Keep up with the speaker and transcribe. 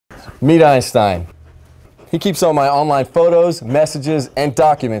Meet Einstein. He keeps all my online photos, messages, and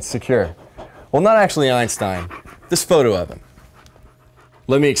documents secure. Well, not actually Einstein, this photo of him.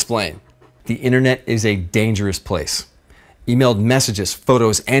 Let me explain. The internet is a dangerous place. Emailed messages,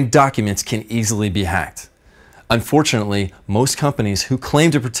 photos, and documents can easily be hacked. Unfortunately, most companies who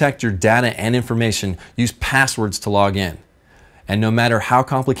claim to protect your data and information use passwords to log in. And no matter how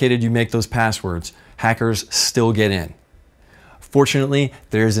complicated you make those passwords, hackers still get in. Fortunately,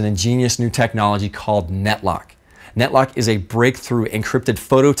 there is an ingenious new technology called Netlok. Netlok is a breakthrough encrypted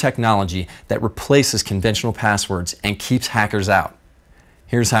photo technology that replaces conventional passwords and keeps hackers out.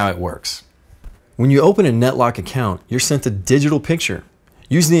 Here's how it works. When you open a Netlok account, you're sent a digital picture.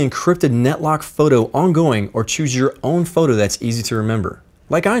 Use the encrypted Netlok photo ongoing or choose your own photo that's easy to remember,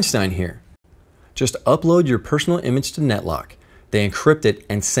 like Einstein here. Just upload your personal image to Netlok. They encrypt it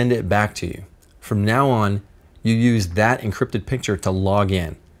and send it back to you. From now on, you use that encrypted picture to log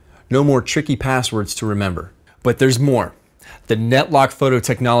in. No more tricky passwords to remember. But there's more. The Netlok photo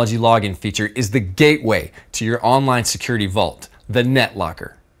technology login feature is the gateway to your online security vault, the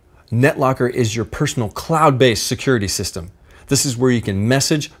NetLocker. NetLocker is your personal cloud-based security system. This is where you can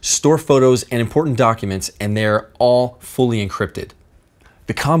message, store photos, and important documents, and they're all fully encrypted.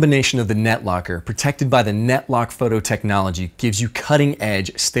 The combination of the NetLocker, protected by the Netlok photo technology, gives you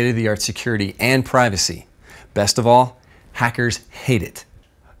cutting-edge, state-of-the-art security and privacy. Best of all, hackers hate it.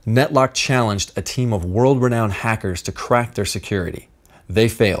 Netlok challenged a team of world-renowned hackers to crack their security. They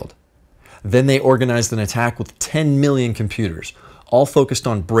failed. Then they organized an attack with 10 million computers, all focused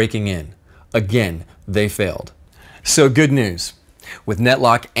on breaking in. Again, they failed. So good news. With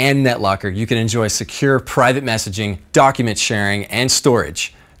Netlok and NetLocker, you can enjoy secure private messaging, document sharing, and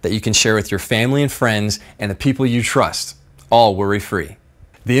storage that you can share with your family and friends and the people you trust, all worry-free.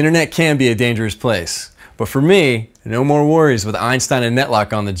 The internet can be a dangerous place. But for me, no more worries with Einstein and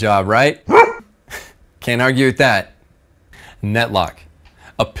Netlok on the job, right? Can't argue with that. Netlok.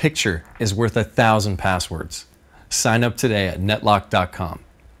 A picture is worth 1,000 passwords. Sign up today at netlok.com.